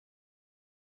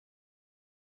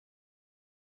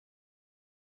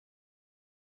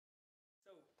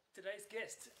Today's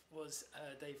guest was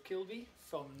Dave Kilbey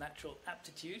from Natural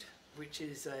Apptitude, which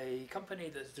is a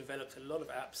company that's developed a lot of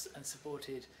apps and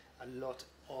supported a lot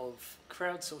of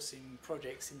crowdsourcing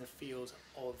projects in the field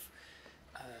of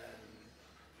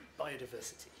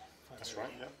biodiversity. That's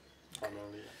right, yeah.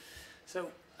 Primarily, yeah.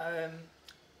 So,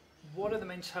 what are the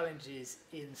main challenges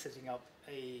in setting up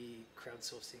a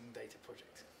crowdsourcing data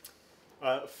project?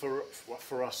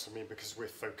 For us, I mean, because we're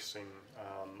focusing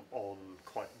on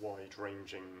quite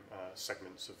wide-ranging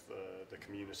segments of the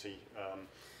community,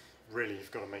 really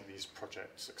you've got to make these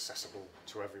projects accessible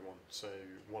to everyone. So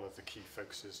one of the key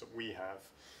focuses that we have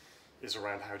is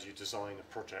around how do you design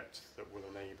a project that will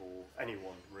enable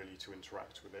anyone really to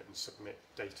interact with it and submit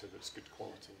data that's good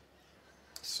quality.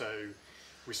 So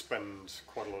we spend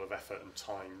quite a lot of effort and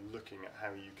time looking at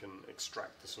how you can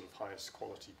extract the sort of highest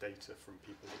quality data from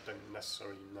people that don't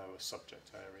necessarily know a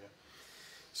subject area.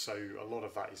 So a lot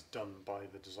of that is done by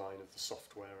the design of the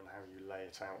software and how you lay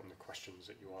it out and the questions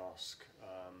that you ask.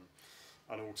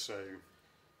 And also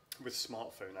with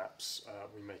smartphone apps,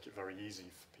 we make it very easy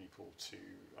for people to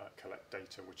collect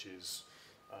data, which is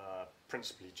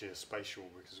principally geospatial,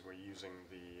 because we're using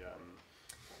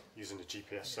the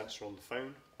GPS sensor on the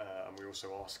phone, and we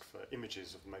also ask for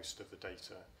images of most of the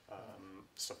data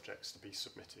subjects to be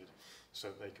submitted so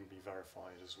that they can be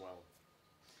verified as well.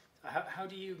 How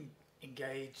do you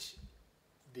engage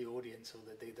the audience or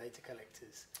the data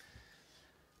collectors?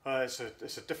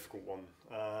 It's a difficult one.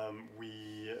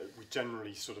 We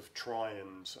generally sort of try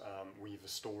and weave a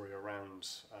story around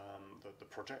the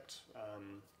project.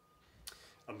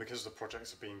 And because the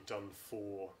projects are being done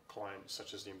for clients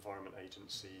such as the Environment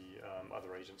Agency,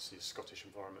 other agencies, Scottish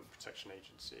Environment Protection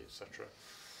Agency, etc.,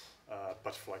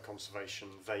 Butterfly Conservation,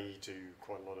 they do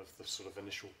quite a lot of the sort of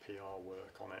initial PR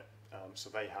work on it. So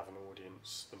they have an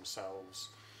audience themselves.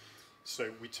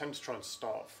 So we tend to try and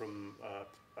start from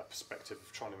a perspective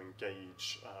of trying to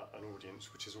engage an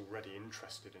audience which is already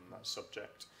interested in that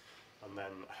subject, and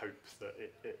then hope that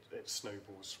it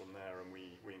snowballs from there, and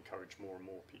we encourage more and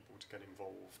more people to get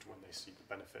involved when they see the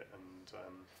benefit, and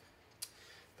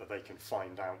that they can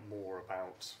find out more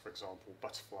about, for example,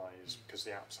 butterflies, because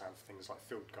the apps have things like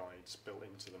field guides built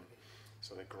into them.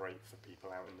 So they're great for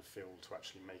people out in the field to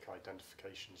actually make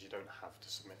identifications. You don't have to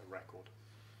submit a record.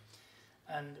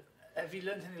 And have you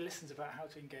learned any lessons about how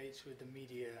to engage with the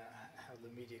media, how the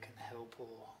media can help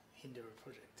or hinder a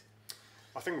project?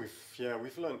 I think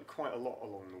we've learned quite a lot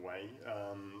along the way.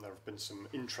 There have been some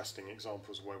interesting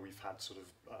examples where we've had sort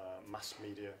of mass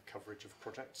media coverage of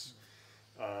projects,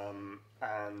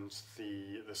 and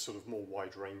the sort of more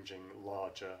wide-ranging,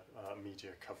 larger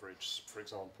media coverage. For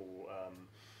example,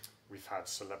 we've had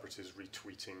celebrities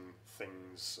retweeting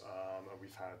things,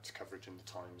 we've had coverage in the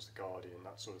Times, the Guardian,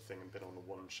 that sort of thing, and been on the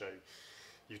One Show.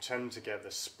 You tend to get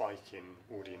the spike in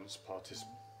audience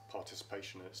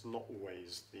participation, and it's not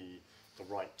always the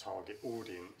right target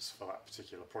audience for that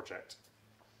particular project.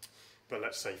 But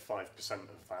let's say 5%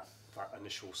 of that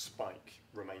initial spike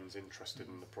remains interested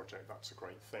in the project. That's a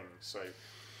great thing. So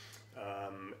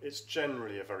it's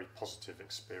generally a very positive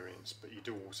experience, but you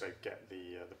do also get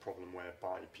the problem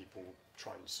whereby people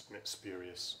try and submit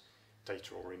spurious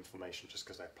data or information just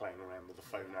because they're playing around with the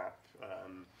phone app.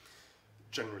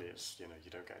 Generally, it's, you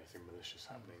don't get anything malicious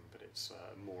happening, but it's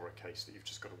more a case that you've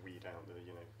just got to weed out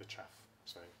the chaff.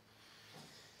 So.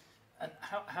 And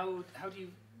how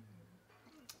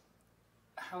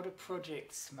do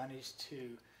projects manage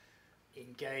to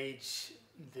engage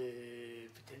the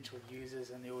potential users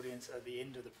and the audience at the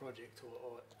end of the project,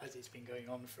 or as it's been going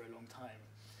on for a long time?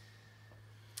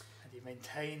 How do you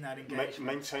maintain that engagement?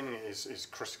 Maintaining it is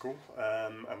critical,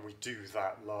 and we do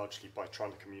that largely by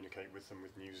trying to communicate with them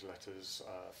with newsletters,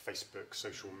 Facebook,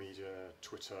 social media,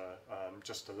 Twitter,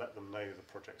 just to let them know the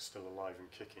project's still alive and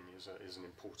kicking is an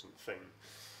important thing.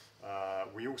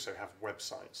 We also have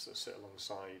websites that sit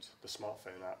alongside the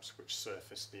smartphone apps which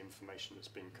surface the information that's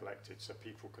being collected, so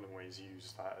people can always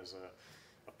use that as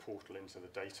a portal into the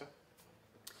data.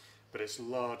 But it's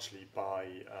largely by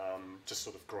just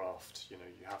sort of graft. You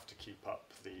have to keep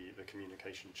up the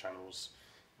communication channels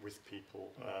with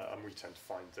people, and we tend to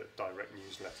find that direct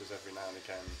newsletters every now and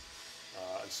again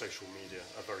and social media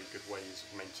are very good ways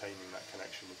of maintaining that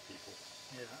connection with people.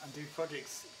 Yeah, and do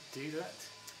projects do that?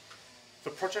 The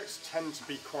projects tend to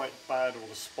be quite bad, or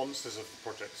the sponsors of the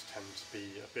projects tend to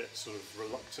be a bit sort of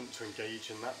reluctant to engage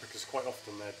in that, because quite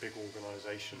often they're big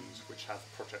organisations which have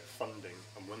project funding,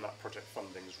 and when that project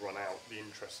funding's run out, the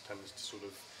interest tends to sort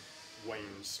of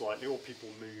wane slightly, or people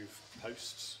move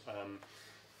posts.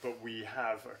 But we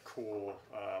have a core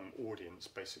audience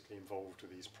basically involved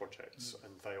with these projects,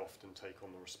 and they often take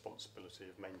on the responsibility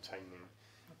of maintaining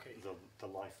Okay. the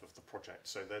life of the project.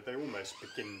 So they almost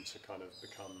begin to kind of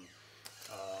become,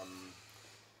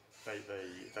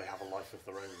 they have a life of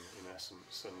their own in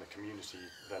essence, and the community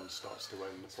then starts to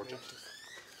own the project.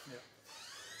 Yeah.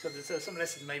 So there's some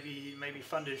lessons maybe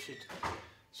funders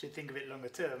should think of it longer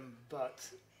term, but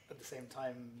at the same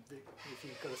time, if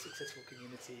you've got a successful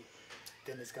community,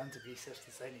 then it's going to be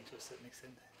self-sustaining to a certain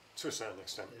extent. To a certain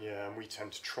extent, yeah, and we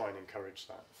tend to try and encourage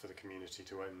that for the community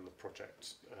to own the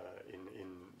project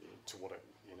to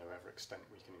whatever extent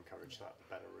we can encourage that, the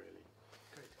better, really.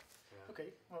 Great. Yeah. Okay.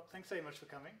 Well, thanks very much for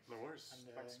coming. No worries. And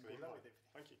Thanks for being good luck on. with everything.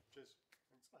 Thank you. Cheers.